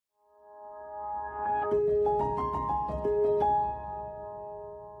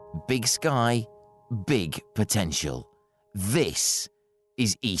Big sky, big potential. This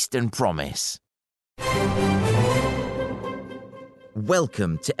is Eastern Promise.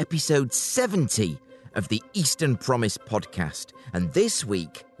 Welcome to episode 70 of the Eastern Promise podcast, and this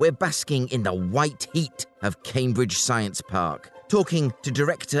week we're basking in the white heat of Cambridge Science Park, talking to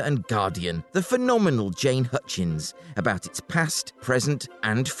director and guardian, the phenomenal Jane Hutchins, about its past, present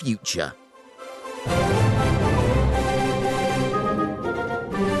and future.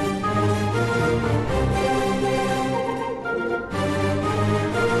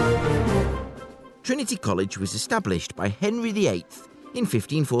 Trinity College was established by Henry VIII in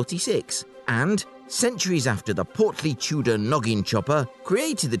 1546, and centuries after the portly Tudor noggin chopper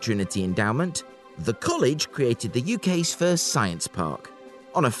created the Trinity Endowment, the college created the UK's first science park,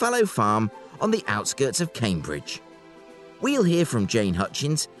 on a fallow farm on the outskirts of Cambridge. We'll hear from Jane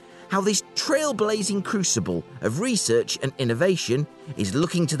Hutchins how this trailblazing crucible of research and innovation is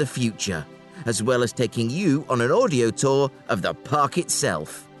looking to the future, as well as taking you on an audio tour of the park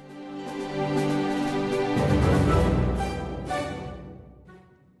itself.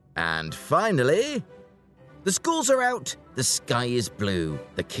 And finally, the schools are out, the sky is blue,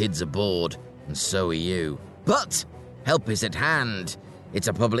 the kids are bored, and so are you. But help is at hand. It's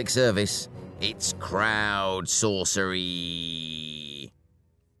a public service. It's crowd sorcery.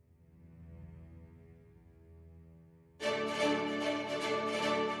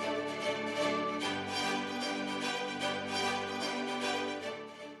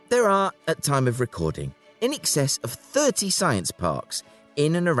 There are, at time of recording, in excess of 30 science parks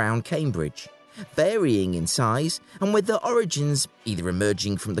in and around Cambridge, varying in size and with their origins either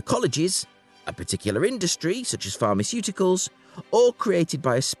emerging from the colleges, a particular industry such as pharmaceuticals, or created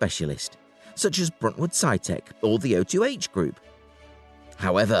by a specialist, such as Bruntwood SciTech or the O2H Group.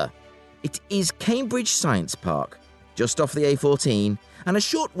 However, it is Cambridge Science Park, just off the A14 and a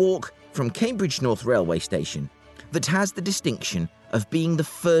short walk from Cambridge North Railway Station, that has the distinction of being the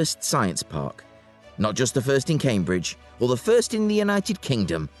first science park. Not just the first in Cambridge, or the first in the United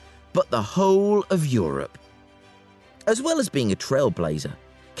Kingdom, but the whole of Europe. As well as being a trailblazer,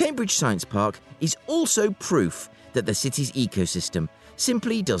 Cambridge Science Park is also proof that the city's ecosystem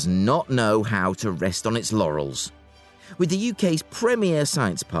simply does not know how to rest on its laurels. With the UK's premier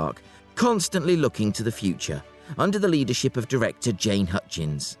science park constantly looking to the future, under the leadership of director Jane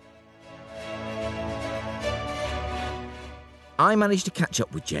Hutchins. I managed to catch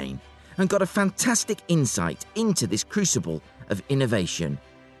up with Jane and got a fantastic insight into this crucible of innovation,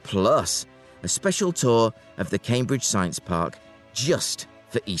 plus a special tour of the Cambridge Science Park just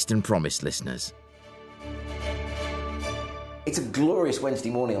for Eastern Promise listeners. It's a glorious Wednesday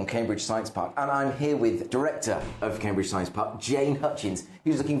morning on Cambridge Science Park, and I'm here with Director of Cambridge Science Park, Jane Hutchins,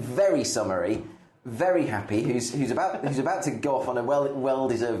 who's looking very summery, very happy, who's about to go off on a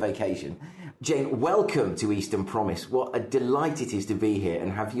well-deserved vacation. Jane, welcome to Eastern Promise. What a delight it is to be here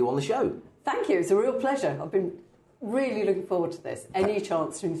and have you on the show. Thank you. It's a real pleasure. I've been really looking forward to this. Any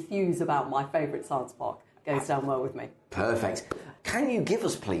chance to enthuse about my favourite science park goes down well with me. Perfect. Can you give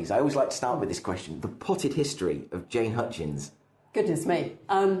us, please, I always like to start with this question, the potted history of Jane Hutchins? Goodness me.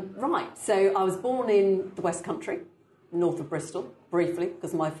 Right, so I was born in the West Country, north of Bristol, briefly,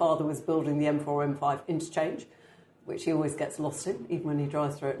 because my father was building the M4-M5 interchange, which he always gets lost in, even when he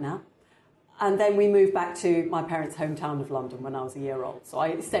drives through it now. And then we moved back to my parents' hometown of London when I was a year old. So I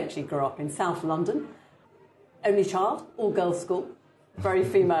essentially grew up in South London, only child, all-girls school, very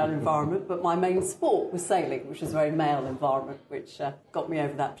female environment, but my main sport was sailing, which was a very male environment, which got me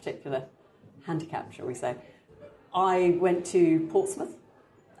over that particular handicap, shall we say. I went to Portsmouth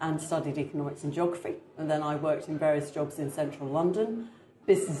and studied economics and geography, and then I worked in various jobs in central London,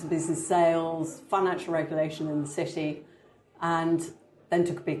 business sales, financial regulation in the city, and then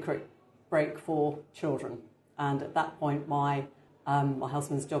took a big break for children. And at that point, my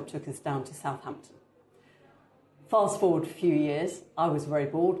husband's job took us down to Southampton. Fast forward a few years, I was very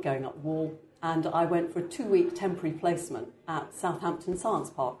bored going up the wall, and I went for a 2-week temporary placement at Southampton Science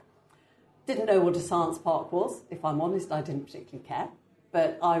Park. Didn't know what a science park was, if I'm honest, I didn't particularly care,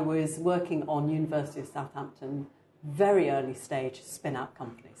 but I was working on University of Southampton, very early stage spin-out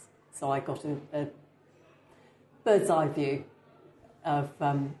companies. So I got a bird's eye view of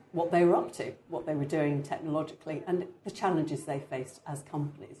what they were up to, what they were doing technologically, and the challenges they faced as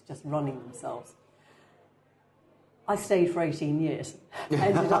companies, just running themselves. I stayed for 18 years.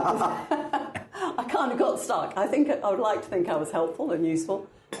 Ended up I kind of got stuck. I would like to think I was helpful and useful.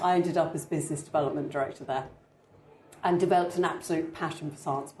 I ended up as business development director there and developed an absolute passion for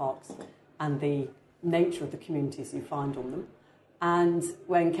science parks and the nature of the communities you find on them. And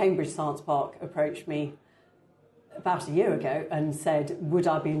when Cambridge Science Park approached me, about a year ago and said, would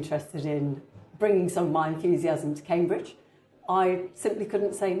I be interested in bringing some of my enthusiasm to Cambridge, I simply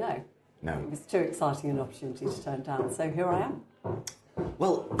couldn't say no. No. It was too exciting an opportunity to turn down, so here I am.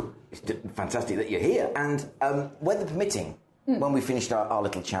 Well, it's fantastic that you're here. And weather permitting, when we finished our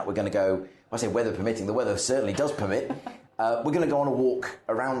little chat, we're going to go, I say weather permitting, the weather certainly does permit. We're going to go on a walk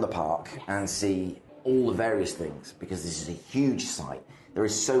around the park and see all the various things, because this is a huge site. There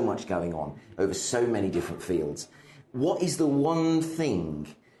is so much going on over so many different fields. What is the one thing,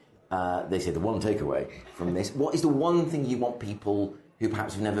 they say the one takeaway from this, what is the one thing you want people who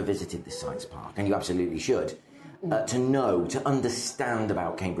perhaps have never visited this science park, and you absolutely should, to know, to understand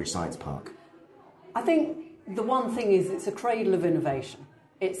about Cambridge Science Park? I think the one thing is it's a cradle of innovation.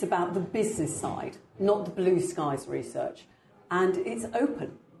 It's about the business side, not the blue skies research. And it's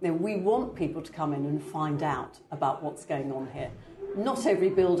open. We want people to come in and find out about what's going on here. Not every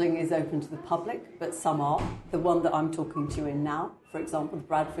building is open to the public, but some are. The one that I'm talking to you in now, for example, the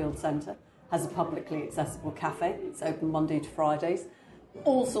Bradfield Centre, has a publicly accessible cafe. It's open Monday to Fridays.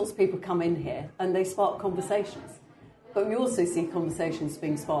 All sorts of people come in here and they spark conversations. But we also see conversations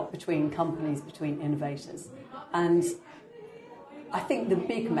being sparked between companies, between innovators. And I think the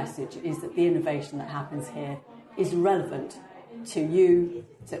big message is that the innovation that happens here is relevant to you,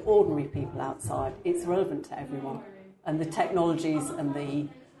 to ordinary people outside. It's relevant to everyone. And the technologies and the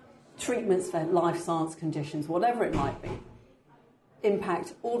treatments for life science conditions, whatever it might be,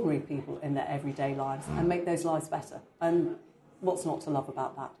 impact ordinary people in their everyday lives and make those lives better. And what's not to love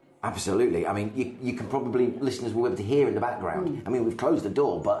about that? Absolutely. I mean, you can probably, listeners will be able to hear in the background. I mean, we've closed the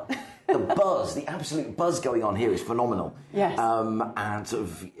door, but the buzz, the absolute buzz going on here is phenomenal. Yes. And sort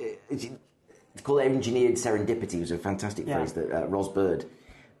of, it's called engineered serendipity. It was a fantastic phrase that Ros Bird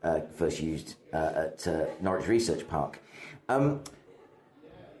first used at Norwich Research Park.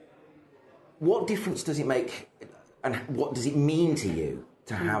 What difference does it make, and what does it mean to you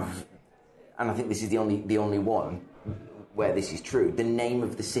to have, and I think this is the only one where this is true, the name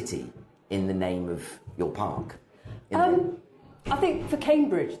of the city in the name of your park? I think for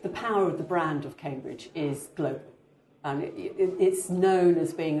Cambridge, the power of the brand of Cambridge is global. And it's known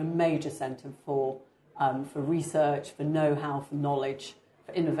as being a major centre for research, for know-how, for knowledge,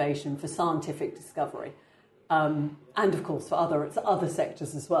 for innovation, for scientific discovery. And of course for other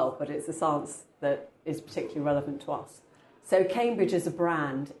sectors as well, but it's a science that is particularly relevant to us. So Cambridge as a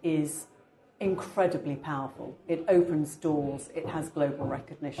brand is incredibly powerful. It opens doors, it has global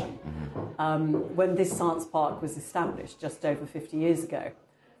recognition. When this science park was established just over 50 years ago,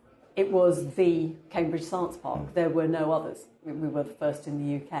 it was the Cambridge Science Park. There were no others. We were the first in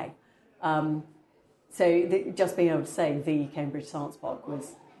the UK. Just being able to say the Cambridge Science Park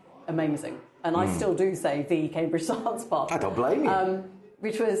was amazing. And I still do say the Cambridge Science Park. I don't blame you.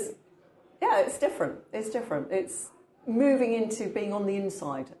 Which was, it's different. It's different. It's moving into being on the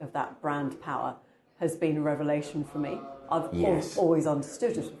inside of that brand power has been a revelation for me. I've always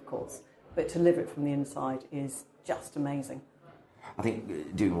understood it, of course, but to live it from the inside is just amazing. I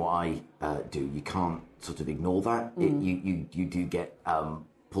think doing what I do, you can't sort of ignore that. You do get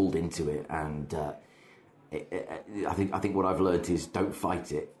pulled into it, and I think what I've learned is don't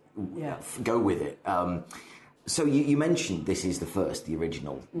fight it. Go with it. So you mentioned this is the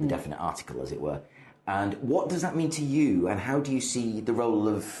original, the definite article, as it were. And what does that mean to you? And how do you see the role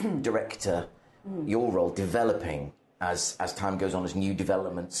of director, your role, developing as time goes on, as new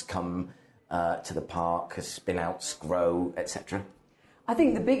developments come to the park, as spin-outs grow, etc.? I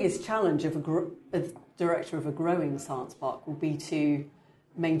think the biggest challenge of a director of a growing science park will be to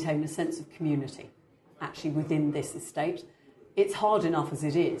maintain a sense of community, actually, within this estate. It's hard enough as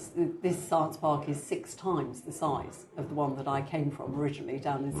it is. This science park is 6 times the size of the one that I came from originally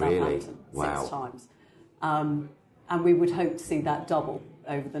down in Southampton. Wow. 6 times. And we would hope to see that double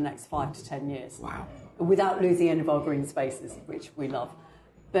over the next 5 to 10 years. Wow. Without losing any of our green spaces, which we love.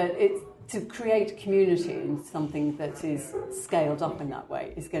 But to create community in something that is scaled up in that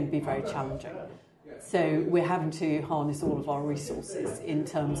way is going to be very challenging. So we're having to harness all of our resources in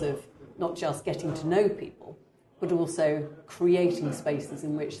terms of not just getting to know people, but also creating spaces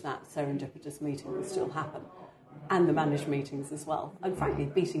in which that serendipitous meeting will still happen, and the managed meetings as well. And frankly,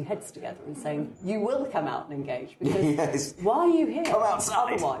 beating heads together and saying, you will come out and engage, because why are you here? Come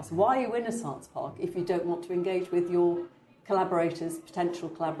outside. Otherwise, why are you in a science park if you don't want to engage with your collaborators, potential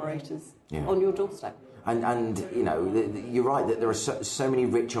collaborators, on your doorstep? And you know, you're right that there are so many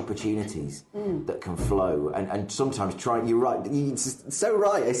rich opportunities that can flow, and sometimes you're right, it's so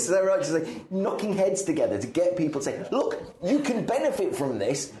right to say, knocking heads together to get people to say, look, you can benefit from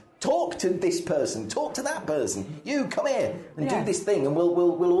this, talk to this person, talk to that person. You come here and do this thing, and we'll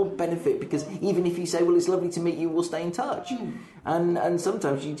all benefit, because even if you say, well, it's lovely to meet you, we'll stay in touch. And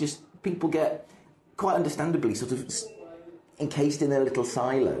sometimes people get quite understandably sort of encased in their little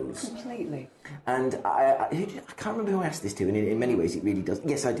silos. Completely. And I can't remember who I asked this to, and in many ways it really does.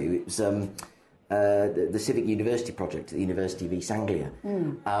 Yes, I do. It was the Civic University project at the University of East Anglia.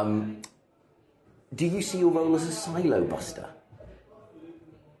 Do you see your role as a silo buster?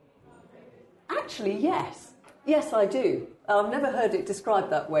 Actually, yes. Yes, I do. I've never heard it described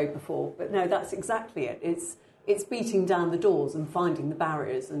that way before, but no, that's exactly it. It's beating down the doors and finding the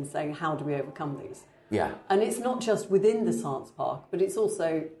barriers and saying, how do we overcome these? Yeah. And it's not just within the science park, but it's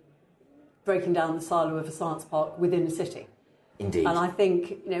also breaking down the silo of a science park within a city. Indeed. And I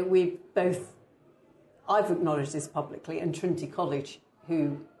think, I've acknowledged this publicly, and Trinity College,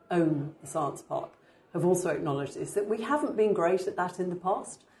 who own the science park, have also acknowledged this, that we haven't been great at that in the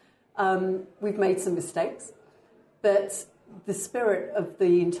past. We've made some mistakes, but the spirit of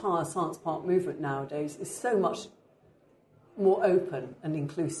the entire science park movement nowadays is so much more open and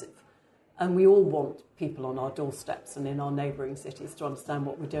inclusive. And we all want people on our doorsteps and in our neighbouring cities to understand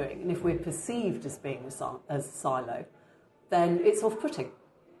what we're doing. And if we're perceived as being as a silo, then it's off-putting.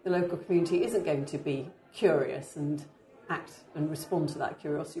 The local community isn't going to be curious and act and respond to that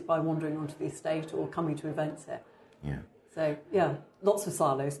curiosity by wandering onto the estate or coming to events here. Yeah. So, yeah, lots of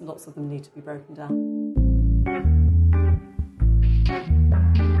silos, and lots of them need to be broken down.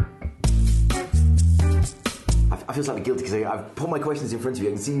 I feel slightly guilty because I've put my questions in front of you.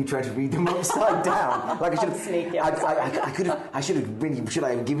 I can see you trying to read them upside down. Like I should have. Sneaky. I could have. I should have really. Should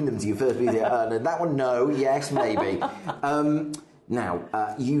I have given them to you first? No, that one, no. Yes, maybe.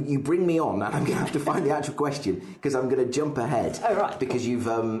 Now, you bring me on, and I'm going to have to find the actual question, because I'm going to jump ahead. Oh, right. Because you've...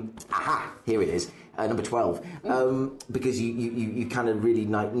 here it is, number 12. Because you kind of really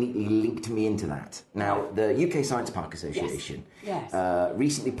neatly linked me into that. Now, the UK Science Park Association Yes.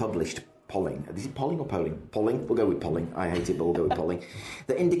 Recently published polling. Is it polling or polling? Polling? We'll go with polling. I hate it, but we'll go with polling.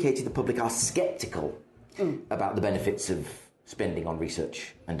 That indicated the public are sceptical about the benefits of spending on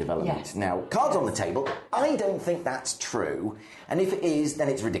research and development. Yes. Now, cards on the table, I don't think that's true. And if it is, then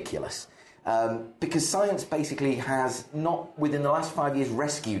it's ridiculous. Because science basically has not, within the last 5 years,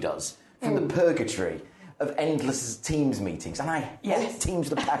 rescued us from the purgatory of endless Teams meetings. And I hate Teams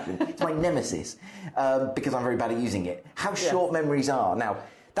with a passion. It's my nemesis, because I'm very bad at using it. How short memories are. Now,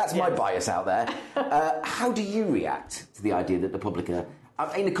 that's my bias out there. How do you react to the idea that the public are...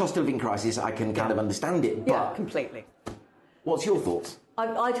 in a cost of living crisis, I can kind of understand it, but... Yeah, completely. What's your thoughts?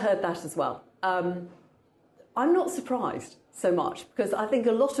 I'd heard that as well. I'm not surprised so much, because I think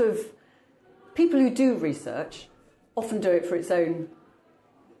a lot of people who do research often do it for its own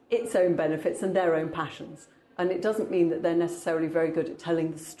benefits and their own passions. And it doesn't mean that they're necessarily very good at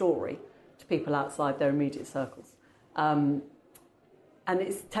telling the story to people outside their immediate circles. And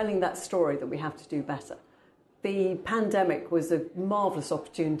it's telling that story that we have to do better. The pandemic was a marvellous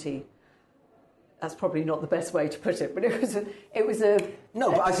opportunity. That's probably not the best way to put it, but it was a.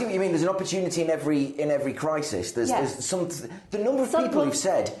 No, but I see what you mean. There's an opportunity in every crisis. There's the number of people who've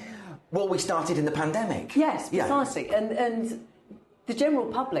said, "Well, we started in the pandemic." Yes, precisely, and the general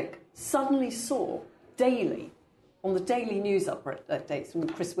public suddenly saw daily on the daily news updates from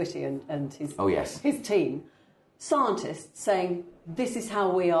Chris Whitty and his team, scientists saying, "This is how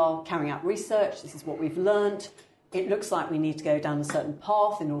we are carrying out research. This is what we've learnt. It looks like we need to go down a certain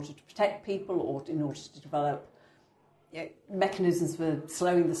path in order to protect people, or in order to develop mechanisms for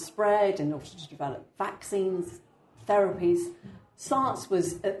slowing the spread, in order to develop vaccines, therapies." Science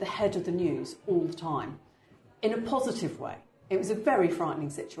was at the head of the news all the time, in a positive way. It was a very frightening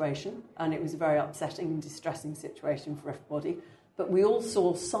situation, and it was a very upsetting and distressing situation for everybody. But we all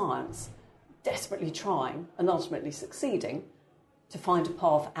saw science desperately trying and ultimately succeeding to find a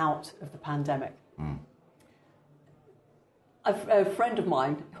path out of the pandemic. A friend of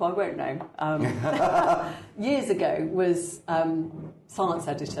mine, who I won't name, years ago was science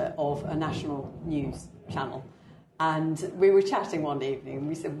editor of a national news channel. And we were chatting one evening and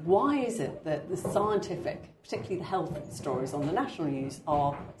we said, why is it that the scientific, particularly the health stories on the national news,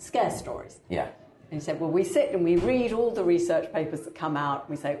 are scarce stories? Yeah. And he said, well, we sit and we read all the research papers that come out. And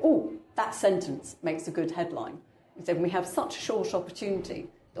we say, oh, that sentence makes a good headline. He said, we have such a short opportunity.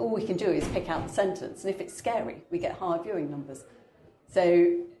 All we can do is pick out the sentence, and if it's scary, we get higher viewing numbers.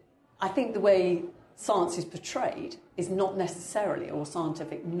 So I think the way science is portrayed is not necessarily, or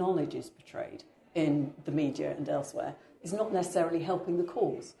scientific knowledge is portrayed in the media and elsewhere, is not necessarily helping the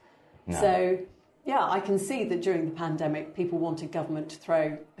cause. No. So, yeah, I can see that during the pandemic, people wanted government to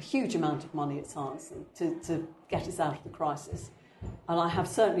throw a huge amount of money at science to get us out of the crisis. And I have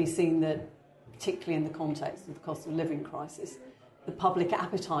certainly seen that, particularly in the context of the cost of living crisis, the public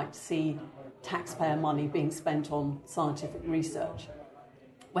appetite to see taxpayer money being spent on scientific research,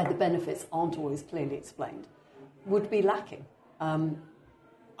 where the benefits aren't always clearly explained, would be lacking.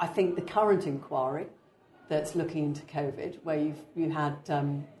 I think the current inquiry that's looking into COVID, where you had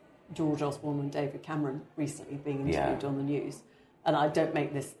George Osborne and David Cameron recently being interviewed on the news, and I don't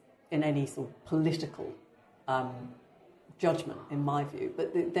make this in any sort of political judgment, in my view,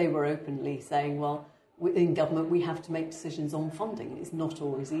 but they were openly saying, well, in government we have to make decisions on funding. It's not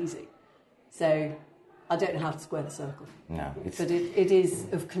always easy. So I don't know how to square the circle. No, but it is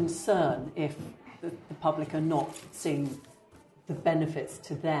of concern if the public are not seeing the benefits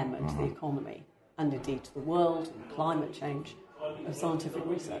to them and to the economy, and indeed to the world and climate change, of scientific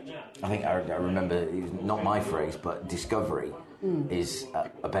research. I think I remember, it was not my phrase, but discovery is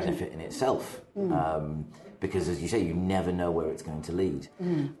a benefit in itself. Because, as you say, you never know where it's going to lead.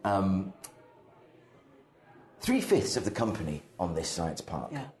 3/5 of the company on this science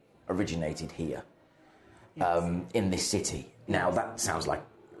park originated here, in this city. Now, that sounds like,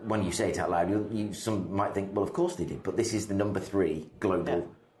 when you say it out loud, some might think, well, of course they did, but this is the number 3 global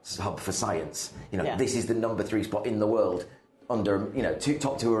hub for science. This is the number 3 spot in the world. Under,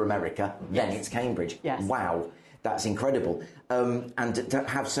 top 2 are America, then it's Cambridge. Yes. Wow, that's incredible. And to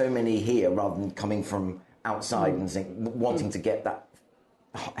have so many here rather than coming from outside and wanting to get that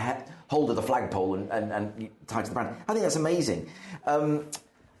hold of the flagpole and tied to the brand, I think that's amazing.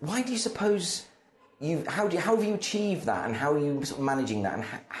 Why do you suppose how have you achieved that, and how are you sort of managing that, and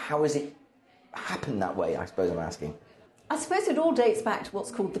how has it happened that way, I suppose I'm asking? I suppose it all dates back to what's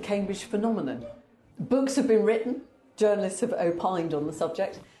called the Cambridge phenomenon. Books have been written, journalists have opined on the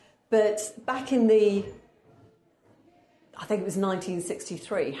subject, but back in I think it was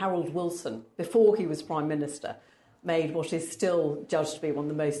 1963, Harold Wilson, before he was Prime Minister, made what is still judged to be one of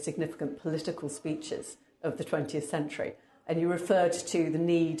the most significant political speeches of the 20th century. And he referred to the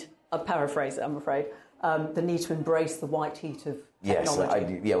need, I'll paraphrase it, I'm afraid, the need to embrace the white heat of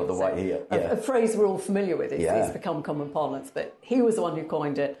technology. Yes, with the white heat. Yeah. A phrase we're all familiar with. It's become common parlance, but he was the one who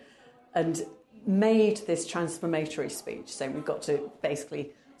coined it and made this transformatory speech, saying we've got to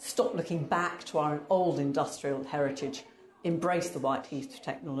basically stop looking back to our old industrial heritage, embrace the white heat of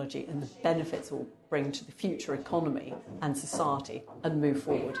technology and the benefits it will bring to the future economy and society, and move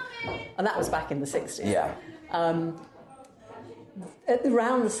forward. And that was back in the 60s. Yeah. At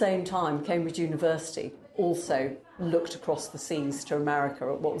around the same time, Cambridge University also looked across the seas to America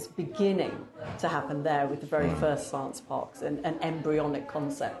at what was beginning to happen there with the very first science parks, an embryonic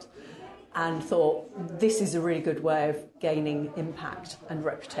concept, and thought this is a really good way of gaining impact and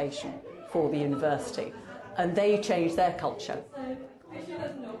reputation for the university. And they changed their culture.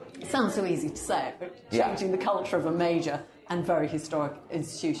 It sounds so easy to say, but changing the culture of a major and very historic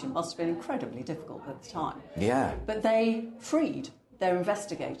institution must have been incredibly difficult at the time. Yeah. But they freed their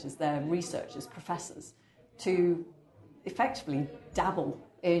investigators, their researchers, professors, to effectively dabble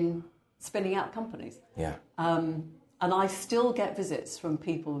in spinning out companies. Yeah. And I still get visits from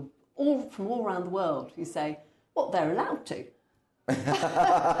people from all around the world who say, what, they're allowed to?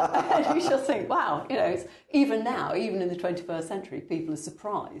 And you just think, wow, it's, even now, even in the 21st century, people are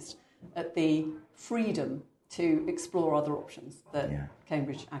surprised at the freedom to explore other options that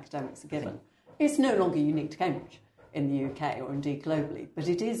Cambridge academics are given. It's no longer unique to Cambridge in the UK or indeed globally, but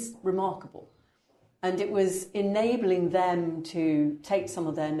it is remarkable. And it was enabling them to take some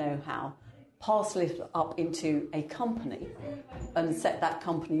of their know-how, parcel it up into a company and set that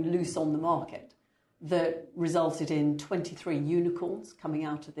company loose on the market, that resulted in 23 unicorns coming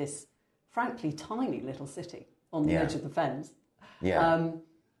out of this, frankly, tiny little city on the edge of the fens. Yeah.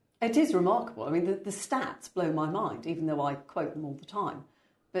 It is remarkable. I mean, the stats blow my mind, even though I quote them all the time.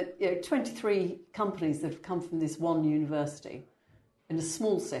 But 23 companies that have come from this one university in a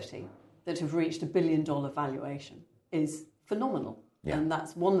small city that have reached $1 billion valuation is phenomenal. Yeah. And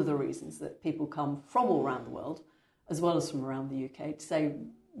that's one of the reasons that people come from all around the world, as well as from around the UK, to say,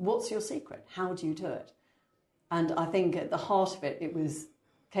 what's your secret? How do you do it? And I think at the heart of it, it was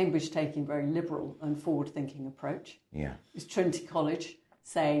Cambridge taking a very liberal and forward-thinking approach. Yeah. It was Trinity College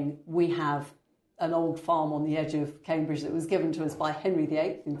saying, we have an old farm on the edge of Cambridge that was given to us by Henry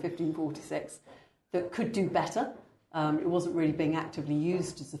VIII in 1546 that could do better. It wasn't really being actively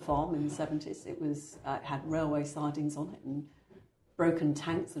used as a farm in the 70s. It was it had railway sidings on it and broken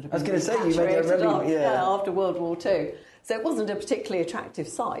tanks that had been repatriated after World War II. So it wasn't a particularly attractive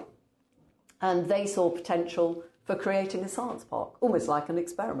site. And they saw potential for creating a science park, almost like an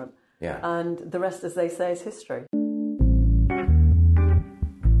experiment. Yeah. And the rest, as they say, is history.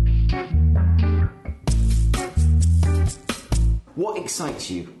 What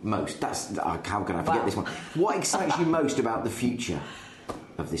excites you most? How can I forget this one? What excites you most about the future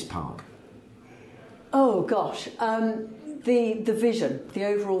of this park? Oh gosh, the vision, the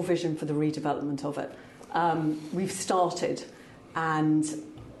overall vision for the redevelopment of it. We've started, and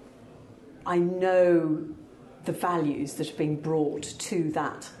I know the values that are being brought to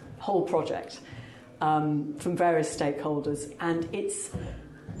that whole project from various stakeholders, and it's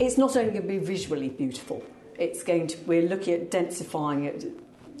not only going to be visually beautiful. We're looking at densifying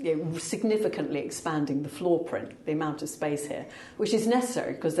it, significantly expanding the floor print, the amount of space here, which is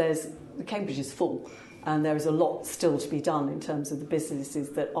necessary because Cambridge is full, and there is a lot still to be done in terms of the businesses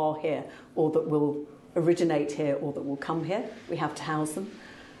that are here or that will originate here or that will come here. We have to house them.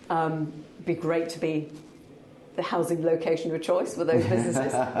 It'd be great to be the housing location of choice for those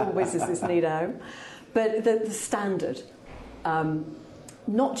businesses. All businesses need a home. But the standard,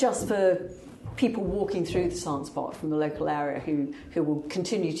 not just for people walking through the science park from the local area who will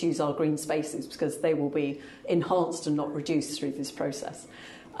continue to use our green spaces because they will be enhanced and not reduced through this process.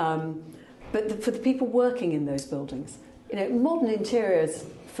 But for the people working in those buildings, modern interiors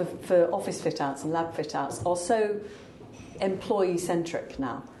for office fit-outs and lab fit-outs are so employee-centric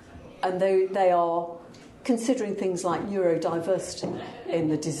now, and they are considering things like neurodiversity in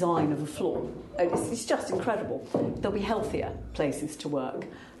the design of a floor. It's just incredible. There'll be healthier places to work.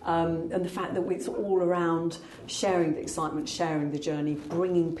 And the fact that it's all around sharing the excitement, sharing the journey,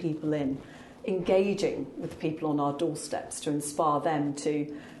 bringing people in, engaging with people on our doorsteps to inspire them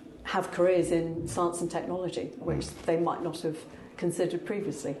to have careers in science and technology, which they might not have considered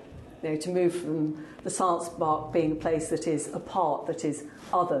previously. To move from the science park being a place that is apart, that is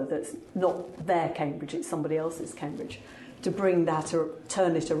other, that's not their Cambridge, it's somebody else's Cambridge, to bring that or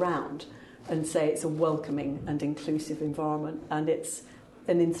turn it around and say it's a welcoming and inclusive environment, and it's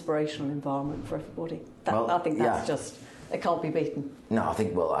an inspirational environment for everybody. I think that's just, it can't be beaten. No, I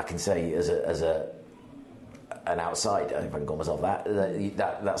think, I can say as an outsider, if I can call myself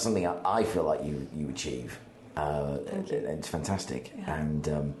that's something I feel like you achieve. It's fantastic. Yeah.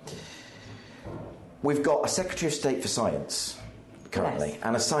 And we've got a Secretary of State for Science currently,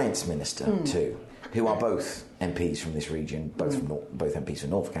 and a Science Minister too, who are both MPs from this region, both MPs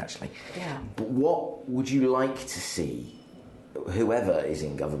from Norfolk actually. Yeah. But what would you like to see, whoever is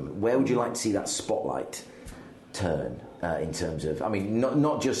in government, where would you like to see that spotlight turn in terms of,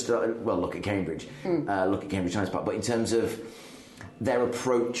 not just, look at Cambridge, look at Cambridge Science Park, but in terms of their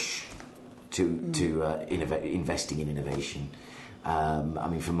approach to investing in innovation.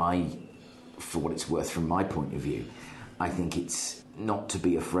 For what it's worth, from my point of view, I think it's not to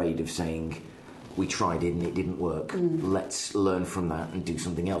be afraid of saying we tried it and it didn't work. Let's learn from that and do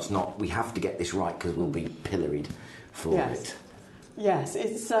something else. Not we have to get this right because we'll be pilloried for it. Yes,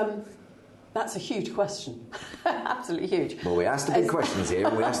 it's that's a huge question. Absolutely huge. Well, we asked the big questions here,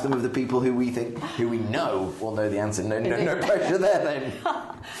 and we asked them of the people who we know will know the answer. No pressure there then.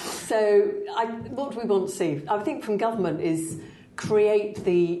 So, what do we want to see? I think from government is create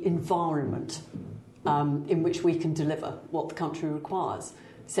the environment in which we can deliver what the country requires.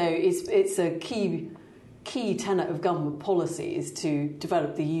 So it's a key tenet of government policy is to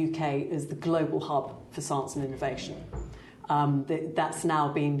develop the UK as the global hub for science and innovation. That's now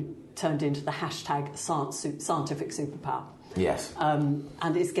been turned into the hashtag scientific superpower. Yes.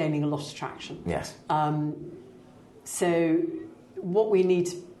 And it's gaining a lot of traction. Yes. So what we need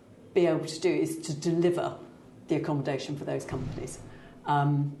to be able to do is to deliver the accommodation for those companies.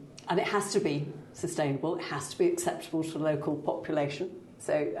 And it has to be sustainable, it has to be acceptable to the local population,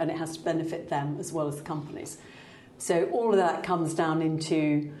 and it has to benefit them as well as the companies. So all of that comes down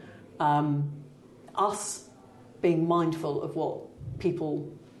into us being mindful of what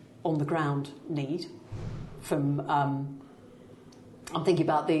people on the ground need. I'm thinking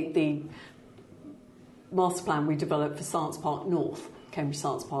about the master plan we developed for Science Park North, Cambridge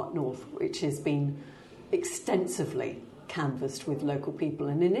Science Park North, which has been extensively canvassed with local people.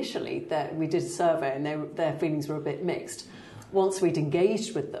 And initially, we did a survey, and their feelings were a bit mixed. Once we'd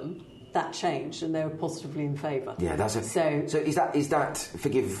engaged with them, that changed, and they were positively in favour. Yeah, that's it. So is that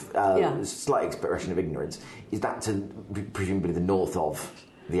forgive slight expression of ignorance? Is that to presumably the north of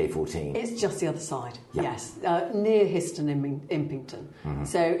the A14? It's just the other side. Yeah. Yes, near Histon Impington. Mm-hmm.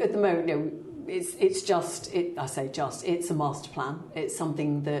 So at the moment, it's a master plan. It's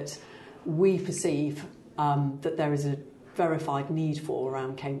something that we perceive that there is a verified need for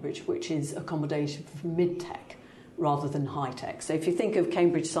around Cambridge, which is accommodation for mid-tech rather than high-tech. So if you think of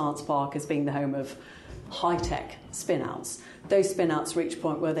Cambridge Science Park as being the home of high-tech spin-outs, those spin-outs reach a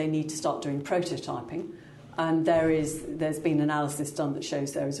point where they need to start doing prototyping, And there's been analysis done that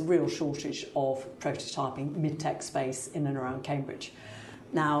shows there is a real shortage of prototyping mid-tech space in and around Cambridge.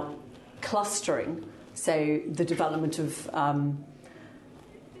 Now, clustering, so the development of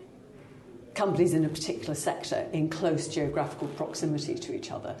companies in a particular sector in close geographical proximity to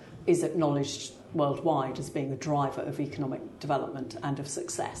each other, is acknowledged worldwide as being a driver of economic development and of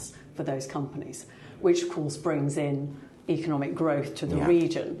success for those companies, which of course brings in economic growth to the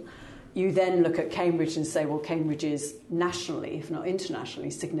region. You then look at Cambridge and say, well, Cambridge is nationally, if not internationally,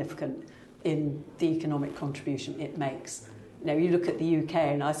 significant in the economic contribution it makes. You know, you look at the UK,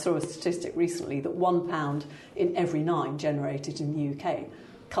 and I saw a statistic recently that £1 in every 9 generated in the UK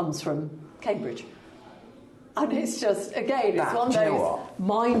comes from Cambridge. And it's just, again, it's one of those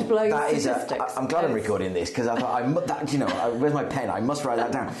mind-blowing statistics. I'm glad I'm recording this, because I thought, where's my pen? I must write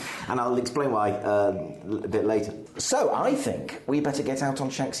that down. And I'll explain why a bit later. So I think we better get out on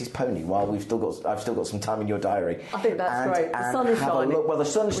Shanksy's pony while I've still got some time in your diary. I think that's great. The sun is shining. Well, the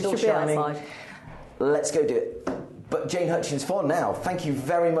sun's still shining. Outside. Let's go do it. But Jane Hutchins, for now, thank you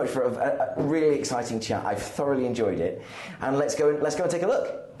very much for a really exciting chat. I've thoroughly enjoyed it. And let's go and take a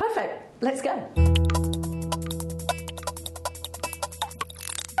look. Perfect. Let's go.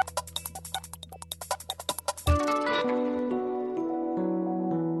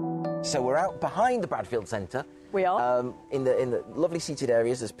 So we're out behind the Bradfield Centre. We are. In the lovely seated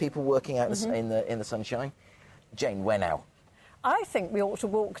areas. There's people working out in the sunshine. Jane, where now? I think we ought to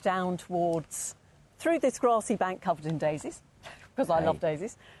walk down through this grassy bank covered in daisies, because I love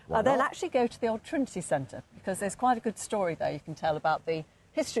daisies, then actually go to the old Trinity Centre, because there's quite a good story there you can tell about the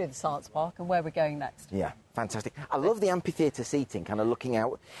history of the Science Park and where we're going next. Yeah, fantastic. I love the amphitheatre seating, kind of looking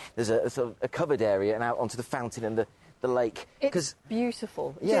out. There's a sort of a covered area and out onto the fountain and the lake. It's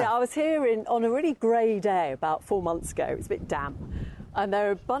beautiful. Yeah. You know, I was here on a really grey day about 4 months ago. It was a bit damp. And there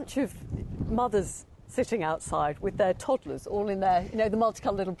are a bunch of mothers sitting outside with their toddlers all in their, the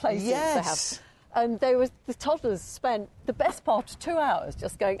multicoloured little playsuits they have. And the toddlers spent the best part of 2 hours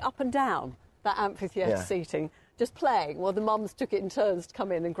just going up and down that amphitheatre seating, just playing, while the mums took it in turns to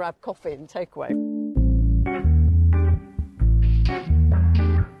come in and grab coffee and takeaway.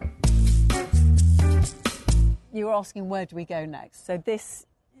 You were asking where do we go next. So this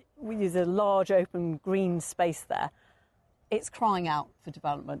is a large open green space there. It's crying out for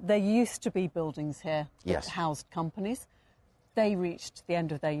development. There used to be buildings here that housed companies. They reached the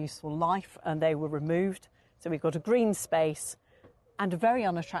end of their useful life and they were removed. So we've got a green space and a very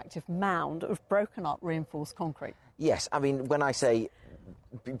unattractive mound of broken up reinforced concrete. Yes, I mean, when I say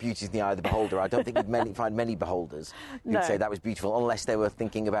beauty is in the eye of the beholder, I don't think you'd find many beholders who'd say that was beautiful, unless they were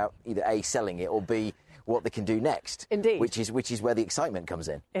thinking about either A, selling it, or B, what they can do next. Indeed. Which is where the excitement comes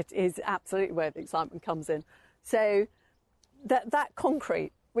in. It is absolutely where the excitement comes in. So that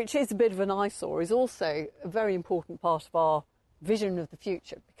concrete, which is a bit of an eyesore, is also a very important part of our vision of the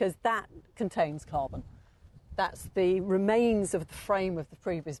future, because that contains carbon. That's the remains of the frame of the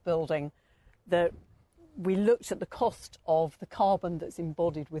previous building. That we looked at the cost of the carbon that's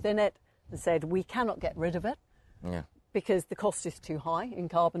embodied within it and said we cannot get rid of it because the cost is too high in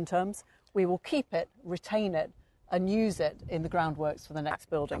carbon terms. We will keep it, retain it, and use it in the groundworks for the next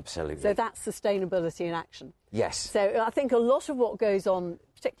building. Absolutely. So that's sustainability in action. Yes. So I think a lot of what goes on,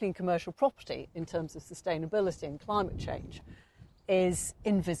 particularly in commercial property, in terms of sustainability and climate change, is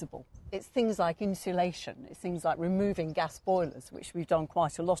invisible. It's things like insulation. It's things like removing gas boilers, which we've done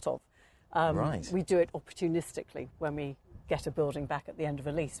quite a lot of. We do it opportunistically when we get a building back at the end of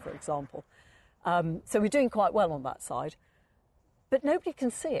a lease, for example. So we're doing quite well on that side. But nobody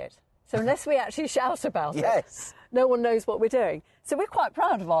can see it. So unless we actually shout about it, no one knows what we're doing. So we're quite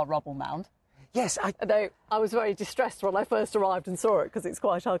proud of our rubble mound. Yes. Although I was very distressed when I first arrived and saw it, because it's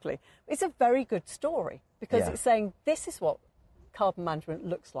quite ugly. It's a very good story, because it's saying this is what carbon management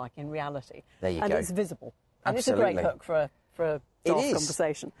looks like in reality. There you go. And it's visible. And Absolutely. it's a great hook for a daft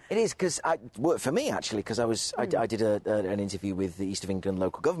conversation. It is, because it worked for me, actually, because I did an interview with the East of England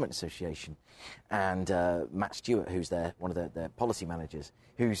Local Government Association, and Matt Stewart, who's one of their policy managers,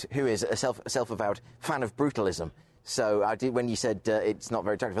 who is a self-avowed fan of brutalism. So I did, when you said it's not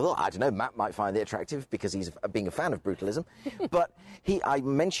very attractive, I thought, I don't know, Matt might find it attractive because he's being a fan of brutalism. But I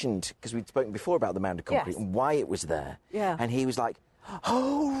mentioned, because we'd spoken before about the mound of concrete and why it was there. Yeah. And he was like,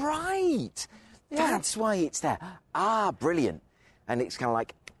 oh, right, that's why it's there. Ah, brilliant. And it's kind of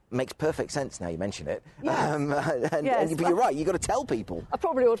like, makes perfect sense now you mention it. Yes. But you're right, you've got to tell people. I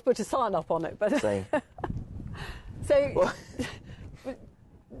probably ought to put a sign up on it. But So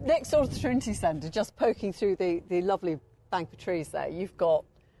next door to the Trinity Centre, just poking through the lovely bank of trees there, you've got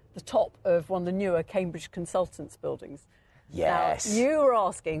the top of one of the newer Cambridge Consultants buildings. Yes. Now, you were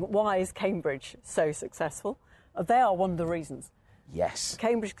asking, why is Cambridge so successful? They are one of the reasons. Yes.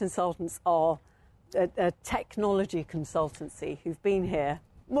 Cambridge consultants are a technology consultancy who've been here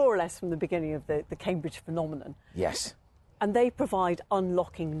more or less from the beginning of the Cambridge phenomenon. Yes. And they provide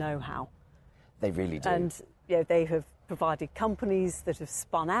unlocking know-how. They really do. And they have provided companies that have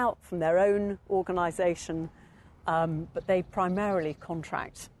spun out from their own organisation, but they primarily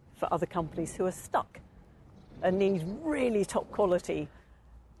contract for other companies who are stuck and need really top quality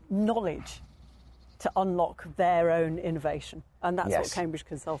knowledge to unlock their own innovation. And that's what Cambridge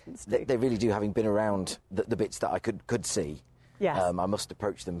consultants do. They really do, having been around the bits that I could see. Yes. I must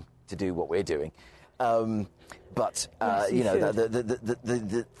approach them to do what we're doing. But yes,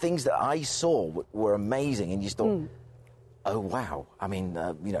 the things that I saw were amazing, and you just thought, oh wow! I mean,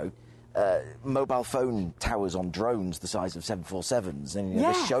 mobile phone towers on drones the size of 747s, and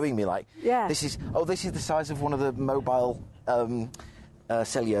they're showing me this is the size of one of the mobile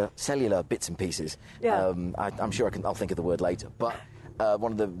cellular bits and pieces. Yeah. I'm sure I'll think of the word later, but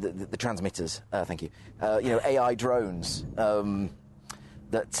one of the transmitters. Thank you. AI drones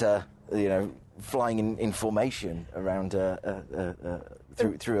that flying in formation around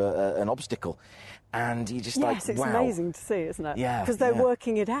through an obstacle, and you just yes, it's wow. amazing to see, isn't it? Yeah, because they're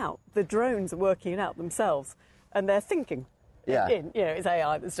working it out. The drones are working it out themselves, and they're thinking. Yeah, it's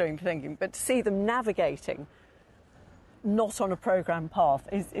AI that's doing the thinking, but to see them navigating not on a programmed path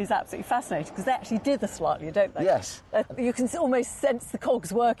is absolutely fascinating, because they actually dither slightly, don't they? Yes. You can almost sense the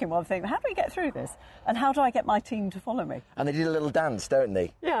cogs working while thinking, how do we get through this? And how do I get my team to follow me? And they did a little dance, don't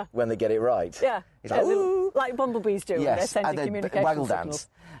they? Yeah. When they get it right. Yeah. It's like, ooh! Like bumblebees do when they're sending communication waggle signals.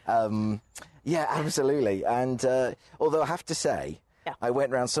 dance. Yeah, absolutely. And although I have to say, I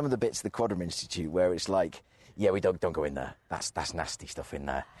went around some of the bits of the Quadram Institute where it's like, we don't go in there. That's nasty stuff in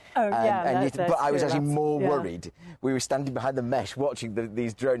there. Oh, but I was actually more worried. We were standing behind the mesh watching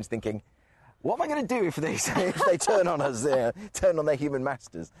these drones thinking, what am I going to do if they turn on us, turn on their human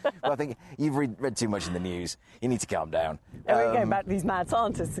masters? Well, I think you've read too much in the news. You need to calm down. We're going back to these mad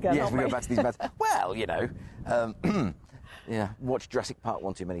scientists again, yes, aren't we? Yes, we go back to these mad... Well, watch Jurassic Park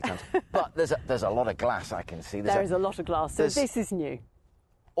one too many times. But there's a lot of glass I can see. There is a lot of glass. So this is new.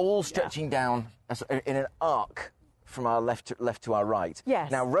 All stretching down in an arc from our left to our right.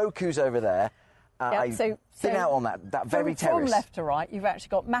 Yes. Now, Roku's over there. I've been out on that very terrace. From left to right, you've actually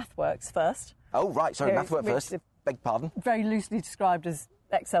got MathWorks first. Oh, right. Sorry, MathWorks first. Beg pardon. Very loosely described as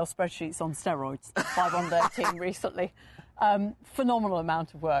Excel spreadsheets on steroids by one of their team recently. Phenomenal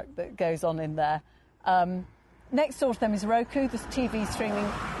amount of work that goes on in there. Next door to them is Roku, the TV streaming,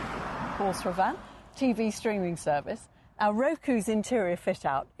 pause for a van, TV streaming service. Now, Roku's interior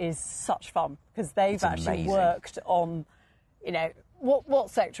fit-out is such fun, because they've actually worked on, what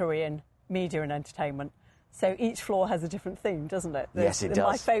sector are we in? Media and entertainment. So each floor has a different theme, doesn't it? Yes, it does.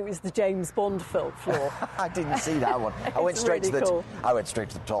 My favourite is the James Bond floor. I didn't see that one. I went straight to the cool. I went straight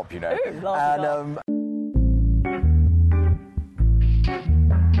to the top, Ooh,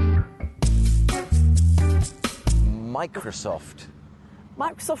 Microsoft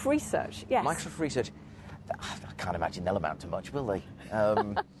Research, yes. Microsoft Research. I can't imagine they'll amount to much, will they?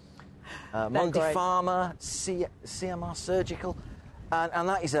 Monty Pharma, CMR Surgical, and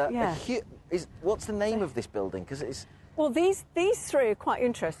that is a huge... What's the name of this building? Because it's... Well, these three are quite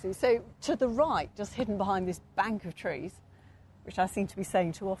interesting. So to the right, just hidden behind this bank of trees, which I seem to be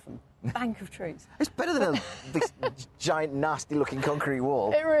saying too often, bank of trees. It's better than this giant, nasty-looking concrete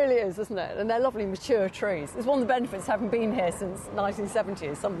wall. It really is, isn't it? And they're lovely, mature trees. It's one of the benefits, having been here since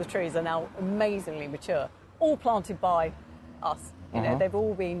 1970s. Some of the trees are now amazingly mature, all planted by us. They've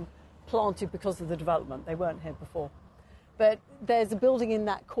all been planted because of the development. They weren't here before. But there's a building in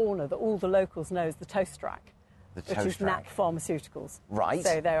that corner that all the locals know as the Toast Rack, which is NAC Pharmaceuticals. Right.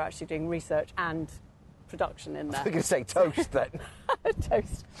 So they're actually doing research and production in there. I was going to say toast then.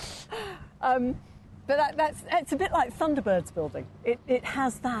 Toast. But it's a bit like Thunderbird's building. It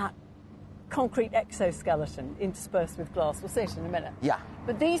has that concrete exoskeleton interspersed with glass. We'll see it in a minute. Yeah.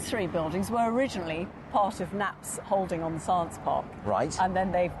 But these three buildings were originally part of NAP's holding on the Science Park. Right. And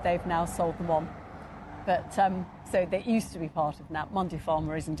then they've now sold them on. But so they used to be part of NAP. Monty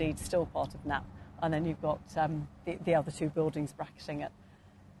Pharma is indeed still part of NAP. And then you've got the other two buildings bracketing it.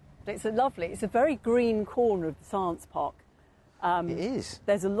 But it's a very green corner of the Science Park. It is.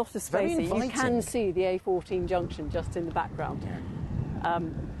 There's a lot of space here. Inviting. You can see the A14 junction just in the background.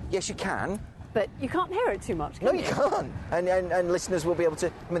 Yes, you can. But you can't hear it too much, can No, you can't. And listeners will be able to...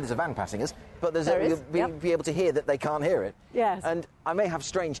 I mean, there's a van passing us, but you'll be able to hear that they can't hear it. Yes. And I may have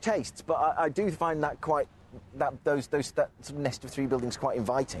strange tastes, but I do find that quite that sort of nest of 3 buildings quite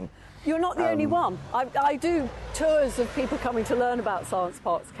inviting. You're not the only one. I do tours of people coming to learn about science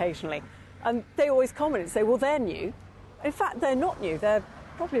parks occasionally, and they always comment and say, well, they're new. In fact, they're not new. They're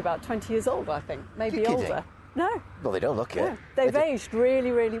probably about 20 years old, I think, maybe older. No. Well, they don't look it. No. They've aged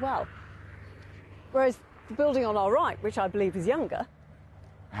really, really well. Whereas the building on our right, which I believe is younger...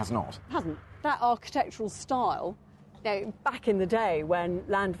 Hasn't. That architectural style, back in the day when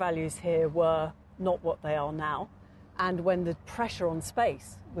land values here were not what they are now, and when the pressure on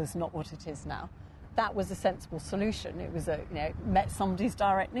space was not what it is now, that was a sensible solution. It was met somebody's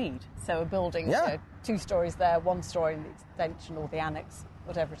direct need. So a building, 2 stories there, 1 story in the extension or the annex,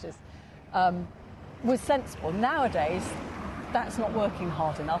 whatever it is, was sensible. Nowadays, that's not working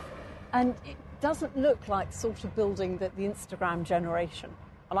hard enough, and it doesn't look like the sort of building that the Instagram generation,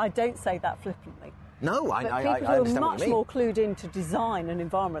 and I don't say that flippantly. No, I understand what you mean. People who are much more clued into design and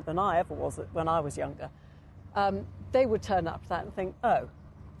environment than I ever was when I was younger, they would turn up to that and think, oh,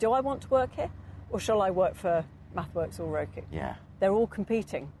 do I want to work here? Or shall I work for MathWorks or Rokic? Yeah. They're all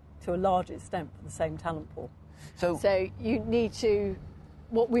competing to a large extent for the same talent pool. So you need to,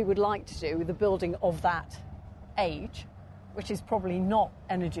 what we would like to do with a building of that age, which is probably not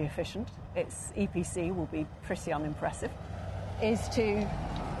energy efficient, its EPC will be pretty unimpressive, is to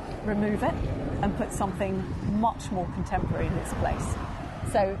remove it and put something much more contemporary in its place.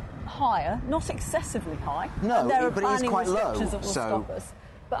 So higher, not excessively high. No, there are but it is quite low. restrictions that will stop us.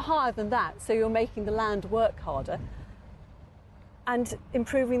 But higher than that, so you're making the land work harder and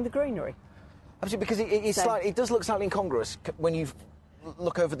improving the greenery. Absolutely, because it does look slightly incongruous when you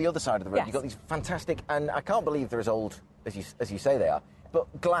look over the other side of the road. Yes. You've got these fantastic, and I can't believe they're as old as you say they are,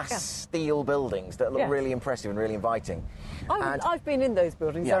 but glass steel buildings that look really impressive and really inviting. I've been in those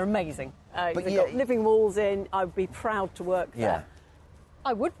buildings. They're amazing. They've got living walls in. I would be proud to work there.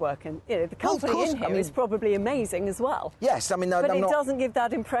 I would work in. The company in here is probably amazing as well. Yes, but it doesn't give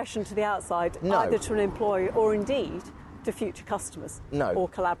that impression to the outside, either to an employee or indeed to future customers or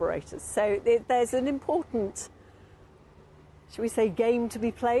collaborators. So there's an important, shall we say, game to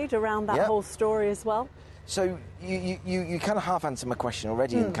be played around that whole story as well. So you kind of half answered my question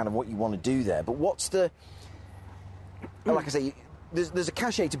already in kind of what you want to do there, but what's the... Like I say, there's a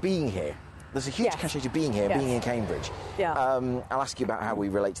cachet to being here. There's a huge cachet to being here, being in Cambridge. Yeah. I'll ask you about how we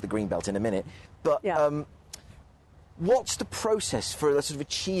relate to the green belt in a minute. But what's the process for sort of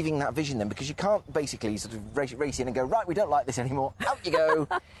achieving that vision then? Because you can't basically sort of race in and go, right, we don't like this anymore, out you go.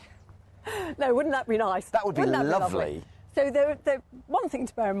 No, wouldn't that be nice? That would be lovely. So one thing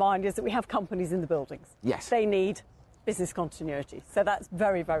to bear in mind is that we have companies in the buildings. Yes. They need business continuity. So that's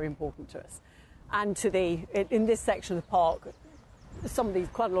very, very important to us. And in this section of the park,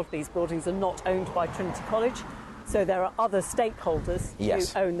 quite a lot of these buildings are not owned by Trinity College, so there are other stakeholders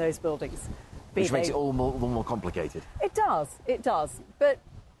who own those buildings. Which makes it all more complicated. It does. But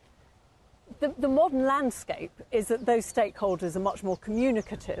the modern landscape is that those stakeholders are much more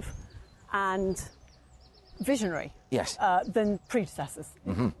communicative and visionary than predecessors.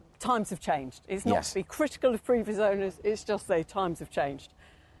 Mm-hmm. Times have changed. It's not to be critical of previous owners, it's just say times have changed.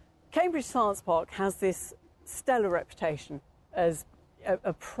 Cambridge Science Park has this stellar reputation as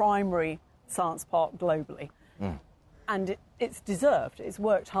a primary science park globally. And it's deserved. It's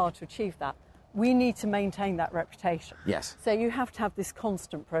worked hard to achieve that. We need to maintain that reputation. Yes. So you have to have this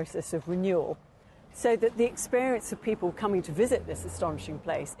constant process of renewal so that the experience of people coming to visit this astonishing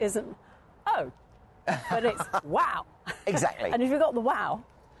place isn't, but it's wow. Exactly. And if you've got the wow,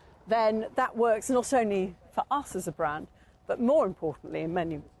 then that works not only for us as a brand, but more importantly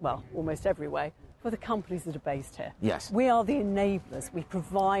in almost every way, for the companies that are based here. Yes. We are the enablers. We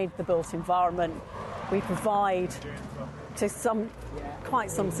provide the built environment. We provide, to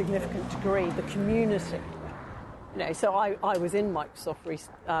quite some significant degree, the community. So I was in Microsoft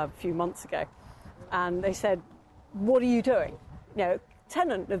a few months ago, and they said, what are you doing? A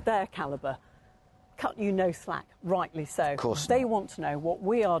tenant of their calibre cut you no slack, rightly so. Of course. They want to know what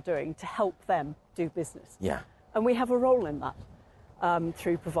we are doing to help them do business. Yeah. And we have a role in that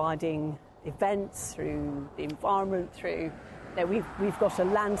through providing events, through the environment, through... we've got a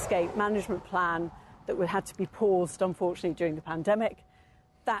landscape management plan that had to be paused, unfortunately, during the pandemic.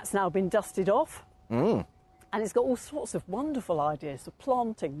 That's now been dusted off. And it's got all sorts of wonderful ideas for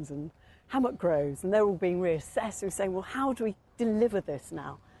plantings and hammock groves, and they're all being reassessed. We're saying, well, how do we deliver this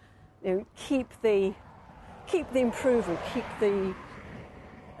now? Keep the improvement, keep the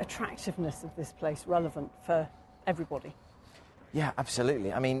attractiveness of this place relevant for everybody. Yeah,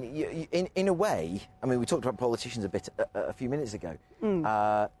 absolutely. I mean, in a way, we talked about politicians a bit a few minutes ago.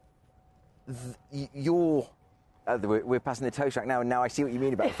 We're passing the toast rack now, and now I see what you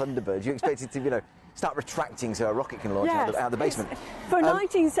mean about Thunderbirds. You expect it to, start retracting so a rocket can launch out of the basement. For a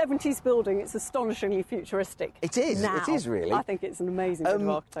 1970s building, it's astonishingly futuristic. It is. Now. It is really. I think it's an amazing bit of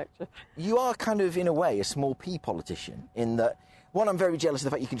architecture. You are kind of, in a way, a small p politician in that. One, I'm very jealous of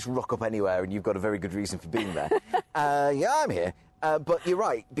the fact you can just rock up anywhere and you've got a very good reason for being there. Yeah, I'm here. But you're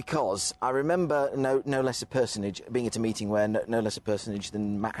right, because I remember no less a personage being at a meeting where no less a personage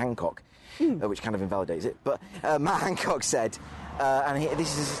than Matt Hancock, which kind of invalidates it. But Matt Hancock said,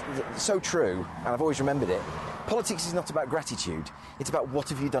 this is so true, and I've always remembered it, politics is not about gratitude, it's about what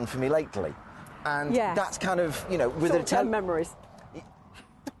have you done for me lately. And that's kind of, with short-term memories.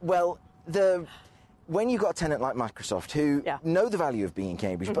 Well, when you've got a tenant like Microsoft who know the value of being in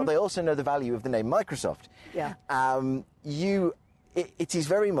Cambridge, but they also know the value of the name Microsoft, it is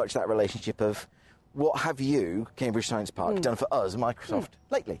very much that relationship of what have you, Cambridge Science Park, done for us, Microsoft,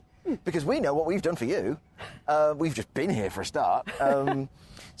 lately? Because we know what we've done for you. We've just been here for a start.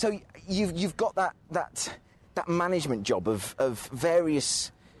 So you've got that management job of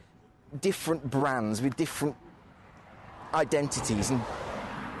various different brands with different identities and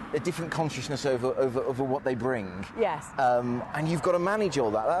a different consciousness over what they bring. Yes. And you've got to manage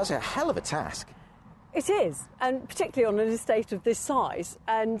all that. That's a hell of a task. It is, and particularly on an estate of this size,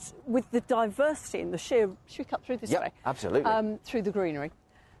 and with the diversity and the sheer... Should we cut through this way? Absolutely. Through the greenery.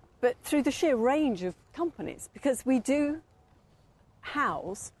 But through the sheer range of companies, because we do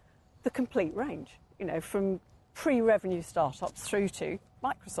house the complete range, from pre-revenue startups through to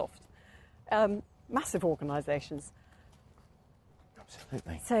Microsoft. Massive organisations.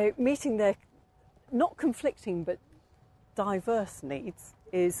 Absolutely. So meeting their not conflicting but diverse needs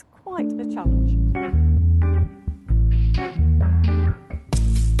is quite a challenge.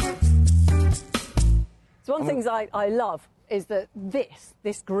 So one of the things I love is that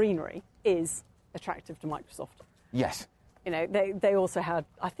this greenery is attractive to Microsoft. Yes. They also had,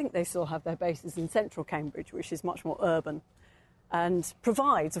 I think they still have their bases in central Cambridge, which is much more urban and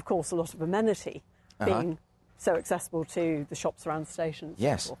provides, of course, a lot of amenity, being so accessible to the shops around the station.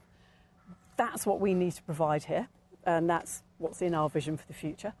 Yes. That's what we need to provide here, and that's what's in our vision for the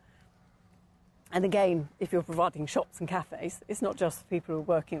future. And again, if you're providing shops and cafes, it's not just for people who are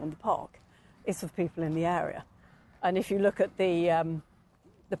working on the park, it's for people in the area. And if you look at the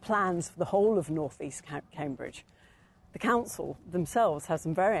plans for the whole of North East Cambridge, the council themselves has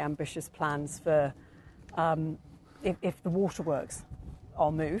some very ambitious plans for if the waterworks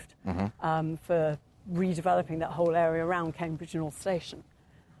are moved, for redeveloping that whole area around Cambridge North Station.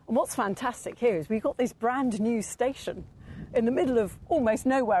 And what's fantastic here is we've got this brand new station in the middle of almost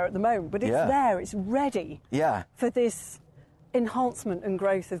nowhere at the moment, but it's there, it's ready for this enhancement and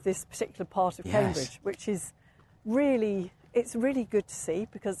growth of this particular part of Cambridge, which is really good to see,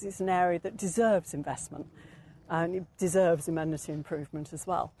 because it's an area that deserves investment and it deserves amenity improvement as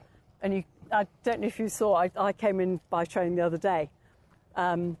well. And I don't know if you saw, I came in by train the other day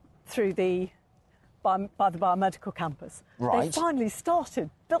through by the biomedical campus. Right. They finally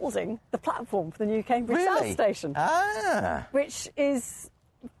started building the platform for the new Cambridge South Station, which is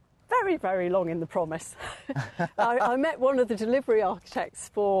very, very long in the promise. I met one of the delivery architects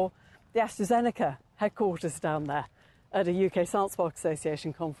for the AstraZeneca headquarters down there at a UK Science Park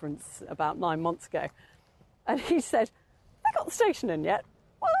Association conference about 9 months ago. And he said, "Have they got the station in yet?"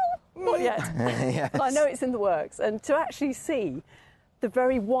 Well, not yet. Yes. But I know it's in the works. And to actually see the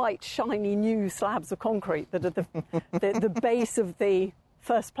very white, shiny new slabs of concrete that are the base of the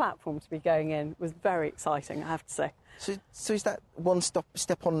first platform to be going in was very exciting, I have to say. So is that one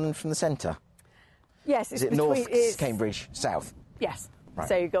step on from the centre? Yes. Is it North, Cambridge, South? Yes. Right.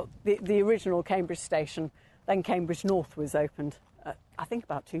 So you've got the original Cambridge station, then Cambridge North was opened, I think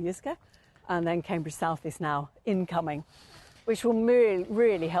about 2 years ago, and then Cambridge South is now incoming, which will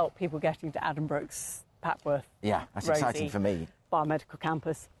really help people getting to Adam Brooks, Papworth, Yeah, that's Rosie, exciting for me. Biomedical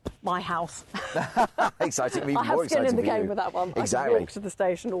Campus, my house. Exciting, even I have more skin exciting in the for game you. with that one. Exactly. I can walk to the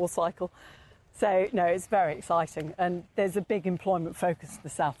station or cycle. So, no, it's very exciting. And there's a big employment focus to the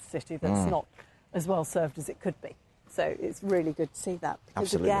South City that's not as well served as it could be. So it's really good to see that. Because,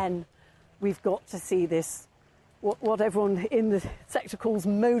 Absolutely. again, we've got to see this, what everyone in the sector calls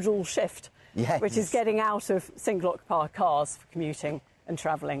modal shift, which is getting out of single-occupier cars for commuting and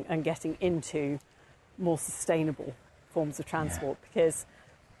travelling and getting into more sustainable forms of transport. Because,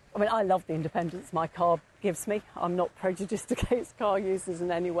 I mean, I love the independence my car gives me. I'm not prejudiced against car users in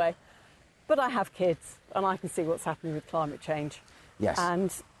any way. But I have kids, and I can see what's happening with climate change. Yes.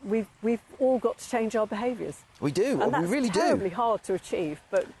 And we've all got to change our behaviours. We do, and we really that's terribly hard to achieve,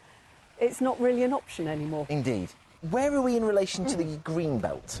 but it's not really an option anymore. Indeed. Where are we in relation to the green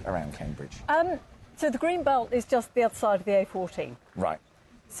belt around Cambridge? So the green belt is just the other side of the A14. Right.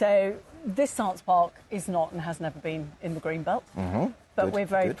 So this science park is not and has never been in the Greenbelt, but we're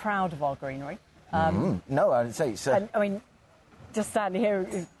very proud of our greenery. No, I'd say so. And, I mean, just standing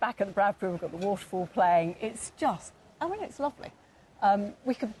here back at the Bradford, we've got the waterfall playing. It's just, it's lovely.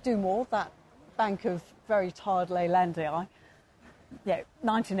 We could do more. That bank of very tired leylandii,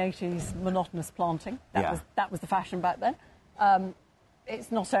 1980s monotonous planting. That was the fashion back then.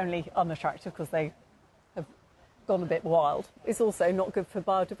 It's not only unattractive because they have gone a bit wild, it's also not good for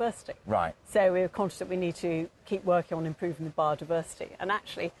biodiversity. Right. So we're conscious that we need to keep working on improving the biodiversity. And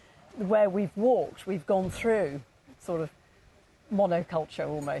actually, where we've walked, we've gone through sort of monoculture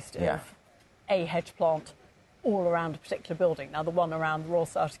almost of a hedge plant all around a particular building. Now, the one around the Royal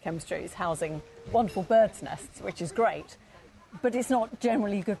Society of Chemistry is housing wonderful birds' nests, which is great, but it's not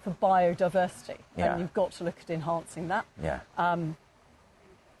generally good for biodiversity. Yeah. And you've got to look at enhancing that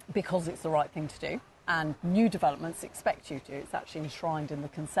because it's the right thing to do. And new developments expect you to. It's actually enshrined in the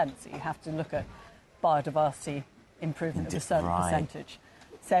consent, so you have to look at biodiversity improvement of a certain percentage.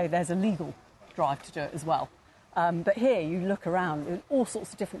 So there's a legal drive to do it as well. But here you look around, there's all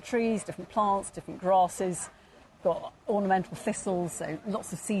sorts of different trees, different plants, different grasses, got ornamental thistles, so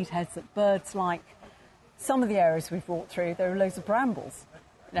lots of seed heads that birds like. Some of the areas we've walked through, there are loads of brambles.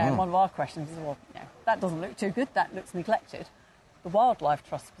 One of our questions is, that doesn't look too good, that looks neglected. The Wildlife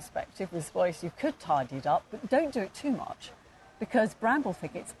Trust perspective was, you could tidy it up, but don't do it too much, because bramble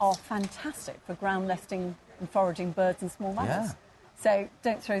thickets are fantastic for ground nesting and foraging birds and small mammals. Yeah. So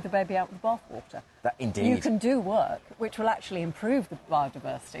don't throw the baby out with the bathwater. That indeed. You can do work which will actually improve the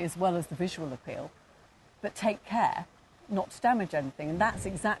biodiversity as well as the visual appeal, but take care not to damage anything. And that's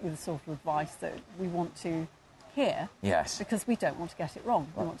exactly the sort of advice that we want to hear. Yes. Because we don't want to get it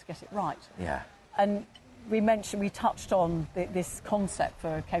wrong. We want to get it right. Yeah. And we touched on this concept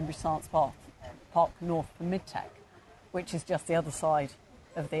for Cambridge Science Park North for Mid-Tech, which is just the other side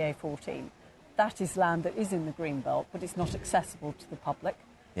of the A14. That is land that is in the Greenbelt, but it's not accessible to the public.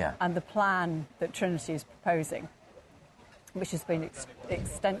 Yeah. And the plan that Trinity is proposing, which has been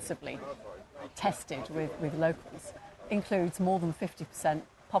extensively tested with locals, includes more than 50%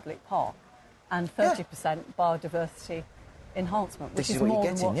 public park and 30% biodiversity enhancement, which is more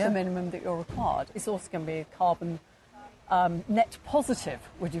than what's the minimum that you're required. It's also going to be a carbon net positive,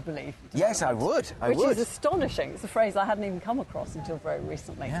 would you believe? Yes, I would. Which is astonishing. It's a phrase I hadn't even come across until very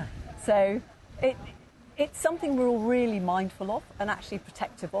recently. Yeah. So it's something we're all really mindful of and actually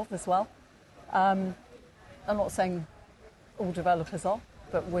protective of as well. I'm not saying all developers are,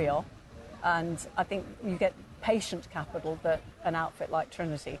 but we are. And I think you get patient capital that an outfit like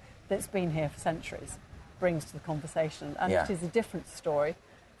Trinity, that's been here for centuries, brings to the conversation. And it is a different story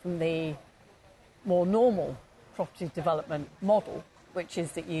from the more normal property development model, which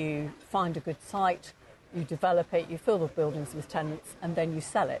is that you find a good site, you develop it, you fill the buildings with tenants, and then you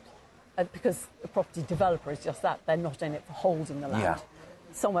sell it. Because a property developer is just that, they're not in it for holding the land. Yeah.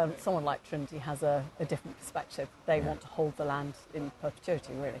 Someone like Trinity has a different perspective. They want to hold the land in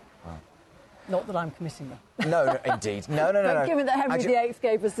perpetuity, really. Wow. Not that I'm committing them. No, indeed. No. But given that Henry VIII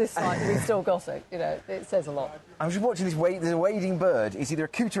gave us this site, we've still got it. It says a lot. I'm just watching this. There's a wading bird. It's either a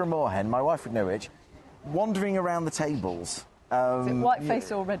coot or a moorhen. My wife would know which. Wandering around the tables. Is it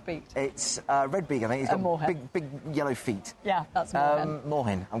white-faced or red-beaked? It's red-beaked, I think. It's got big yellow feet. Yeah, that's moorhen.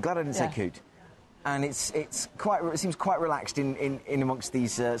 Moorhen. I'm glad I didn't say coot. And it seems quite relaxed in amongst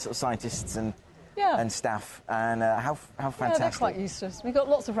these sort of scientists and staff. And how fantastic! Yeah, they're quite used to us. We've got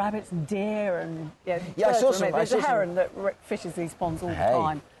lots of rabbits and deer and I saw some. There's a heron that fishes these ponds all the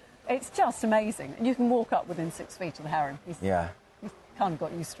time. It's just amazing, and you can walk up within 6 feet of the heron. He's kind of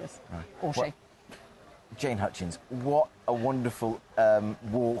got used to us, or she. Jane Hutchins, what a wonderful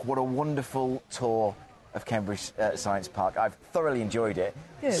walk! What a wonderful tour of Cambridge Science Park. I've thoroughly enjoyed it.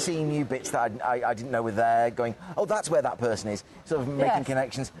 Good. Seeing new bits that I didn't know were there, going, oh, that's where that person is, sort of making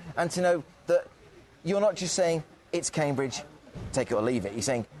connections. And to know that you're not just saying, it's Cambridge, take it or leave it. You're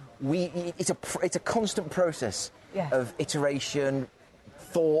saying, it's a constant process of iteration,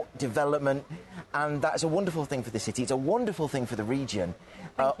 thought, development, and that's a wonderful thing for the city. It's a wonderful thing for the region.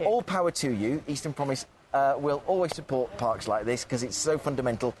 All power to you. Eastern Promise will always support parks like this because it's so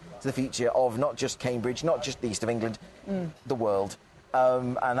fundamental to the future of not just Cambridge, not just the east of England, the world.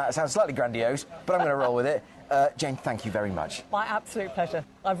 And that sounds slightly grandiose, but I'm going to roll with it. Jane, thank you very much. My absolute pleasure.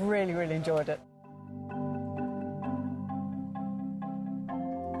 I've really, really enjoyed it.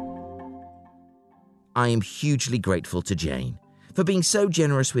 I am hugely grateful to Jane for being so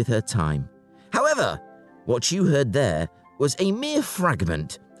generous with her time. However, what you heard there was a mere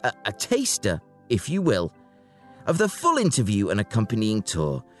fragment, a taster, if you will, of the full interview and accompanying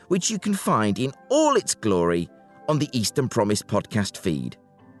tour, which you can find in all its glory on the Eastern Promise podcast feed.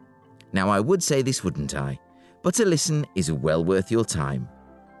 Now, I would say this, wouldn't I? But a listen is well worth your time.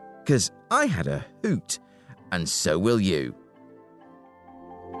 'Cause I had a hoot, and so will you.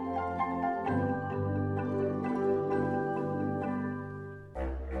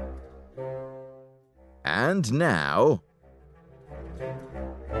 And now...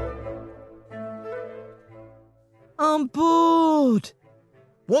 I'm bored!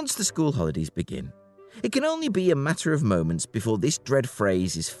 Once the school holidays begin, it can only be a matter of moments before this dread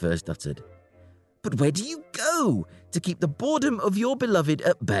phrase is first uttered. But where do you go to keep the boredom of your beloved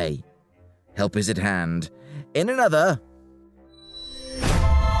at bay? Help is at hand in another...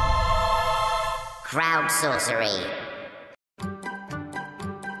 Crowd sorcery.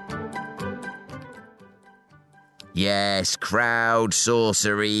 Yes, crowd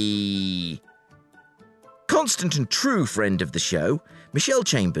sorcery. Constant and true friend of the show, Michelle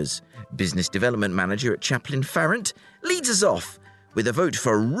Chambers, Business Development Manager at Chaplin Farrant, leads us off with a vote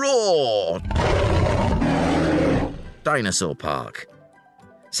for Raw Dinosaur Park.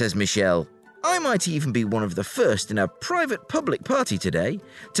 Says Michelle, I might even be one of the first in a private public party today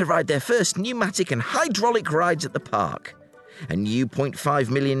to ride their first pneumatic and hydraulic rides at the park. A new £0.5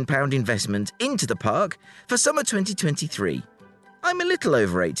 million investment into the park for summer 2023. I'm a little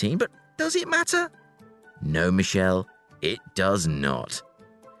over 18, but does it matter? No, Michelle, it does not.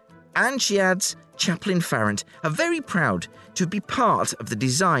 And she adds, Chaplin Farrant are very proud to be part of the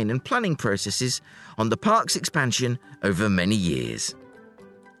design and planning processes on the park's expansion over many years.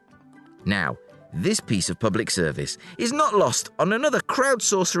 Now, this piece of public service is not lost on another crowd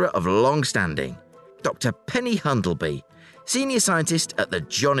sorcerer of long standing, Dr. Penny Hundleby, Senior Scientist at the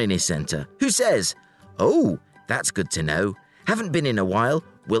John Innes Centre, who says, oh, that's good to know. Haven't been in a while.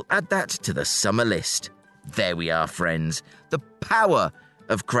 We'll add that to the summer list. There we are, friends. The power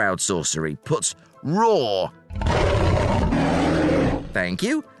of crowd sorcery puts Raw. Thank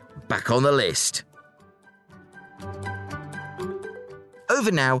you. Back on the list.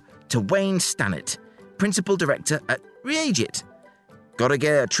 Over now to Wayne Stannett, Principal Director at Reagit. Gotta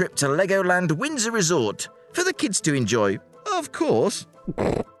get a trip to Legoland Windsor Resort for the kids to enjoy, of course.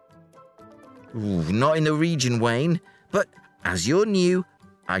 Ooh, not in the region, Wayne, but as you're new,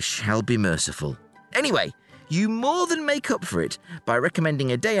 I shall be merciful. Anyway, you more than make up for it by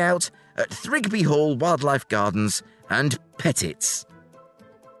recommending a day out at Thrigby Hall Wildlife Gardens and Pettits.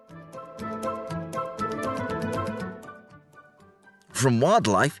 From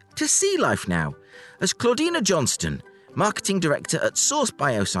wildlife to sea life now, as Claudina Johnston, Marketing Director at Source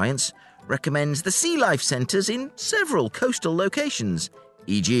Bioscience, recommends the Sea Life Centres in several coastal locations,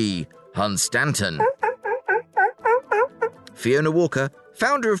 e.g. Hunstanton. Fiona Walker,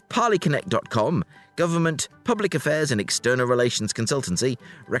 founder of ParleyConnect.com, Government, Public Affairs and External Relations Consultancy,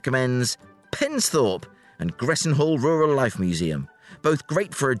 recommends Pensthorpe and Gresson Hall Rural Life Museum, both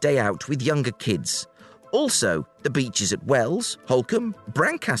great for a day out with younger kids. Also, the beaches at Wells, Holcombe,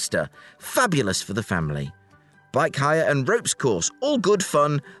 Brancaster, fabulous for the family. Bike hire and ropes course, all good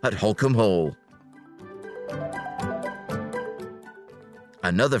fun at Holcombe Hall.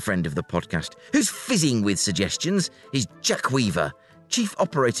 Another friend of the podcast who's fizzing with suggestions is Jack Weaver, Chief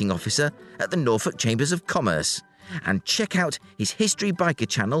Operating Officer at the Norfolk Chambers of Commerce. And check out his History Biker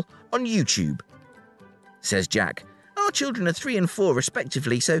channel on YouTube. Says Jack, our children are 3 and 4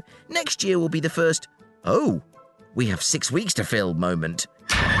 respectively, so next year will be the first, oh, we have 6 weeks to fill moment.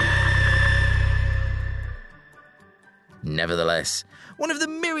 Nevertheless, one of the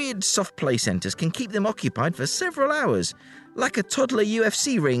myriad soft play centres can keep them occupied for several hours, like a toddler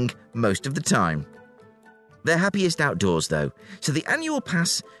UFC ring most of the time. They're happiest outdoors, though, so the annual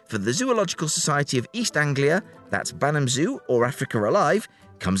pass for the Zoological Society of East Anglia, that's Banham Zoo or Africa Alive,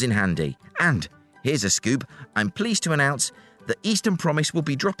 comes in handy. And here's a scoop, I'm pleased to announce that Eastern Promise will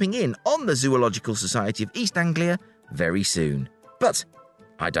be dropping in on the Zoological Society of East Anglia very soon. But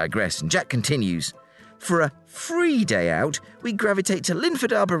I digress, and Jack continues. For a free day out, we gravitate to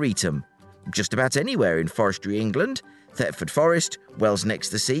Linford Arboretum. Just about anywhere in forestry England, Thetford Forest, Wells Next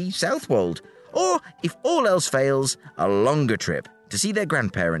to the Sea, Southwold, or, if all else fails, a longer trip to see their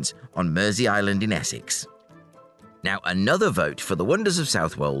grandparents on Mersey Island in Essex. Now, another vote for the wonders of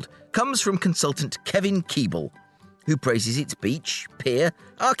Southwold comes from consultant Kevin Keeble, who praises its beach, pier,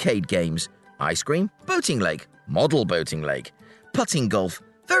 arcade games, ice cream, boating lake, model boating lake, putting golf,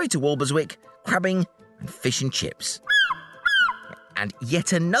 ferry to Walberswick, crabbing, and fish and chips. And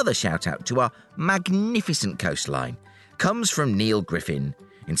yet another shout-out to our magnificent coastline comes from Neil Griffin,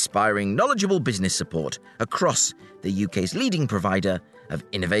 inspiring knowledgeable business support across the UK's leading provider of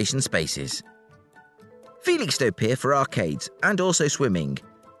innovation spaces. Felixstowe Pier for arcades and also swimming.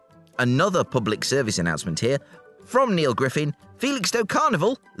 Another public service announcement here, From Neil Griffin, Felixstowe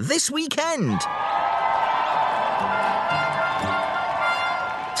Carnival this weekend.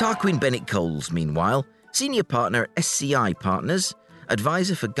 Tarquin Bennett-Coles, meanwhile, senior partner at SCI Partners,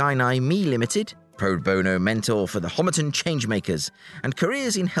 advisor for Guynai Me Limited, pro bono mentor for the Homerton Changemakers, and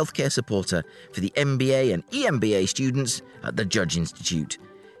careers in healthcare supporter for the MBA and EMBA students at the Judge Institute,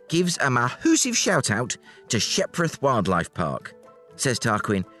 gives a mahoosive shout-out to Shepworth Wildlife Park. Says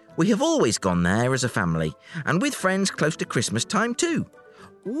Tarquin, "We have always gone there as a family, and with friends close to Christmas time too.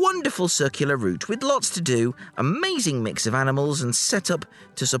 Wonderful circular route with lots to do, amazing mix of animals and set up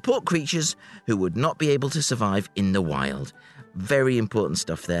to support creatures who would not be able to survive in the wild." Very important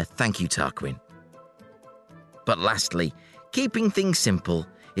stuff there. Thank you, Tarquin. But lastly, keeping things simple,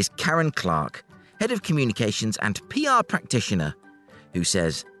 is Karen Clark, Head of Communications and PR Practitioner, who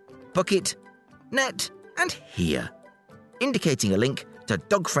says, "Bucket, net and here," indicating a link to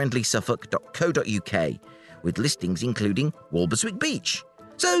dogfriendlysuffolk.co.uk, with listings including Walberswick Beach.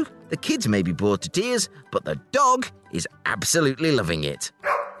 So the kids may be bored to tears, but the dog is absolutely loving it.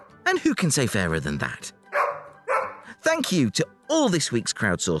 And who can say fairer than that? Thank you to all this week's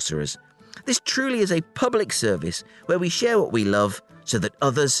crowdsourcerers. This truly is a public service where we share what we love so that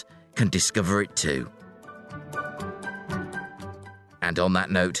others can discover it too. And on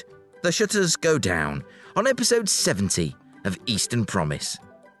that note, the shutters go down on episode 70 of Eastern Promise.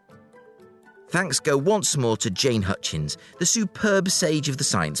 Thanks go once more to Jane Hutchins, the superb sage of the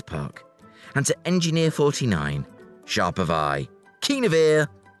science park, and to Engineer 49, sharp of eye, keen of ear,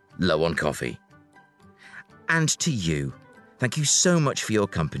 low on coffee. And to you, thank you so much for your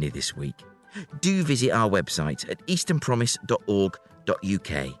company this week. Do visit our website at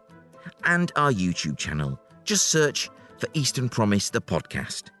easternpromise.org.uk and our YouTube channel. Just search for Eastern Promise the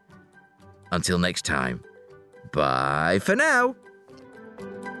podcast. Until next time, bye for now.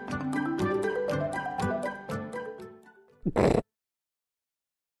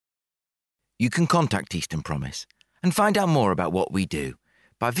 You can contact Eastern Promise and find out more about what we do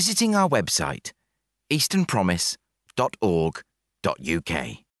by visiting our website,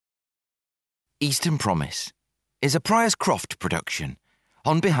 easternpromise.org.uk. Eastern Promise is a Priors Croft production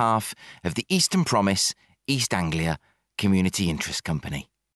on behalf of the Eastern Promise East Anglia Community Interest Company.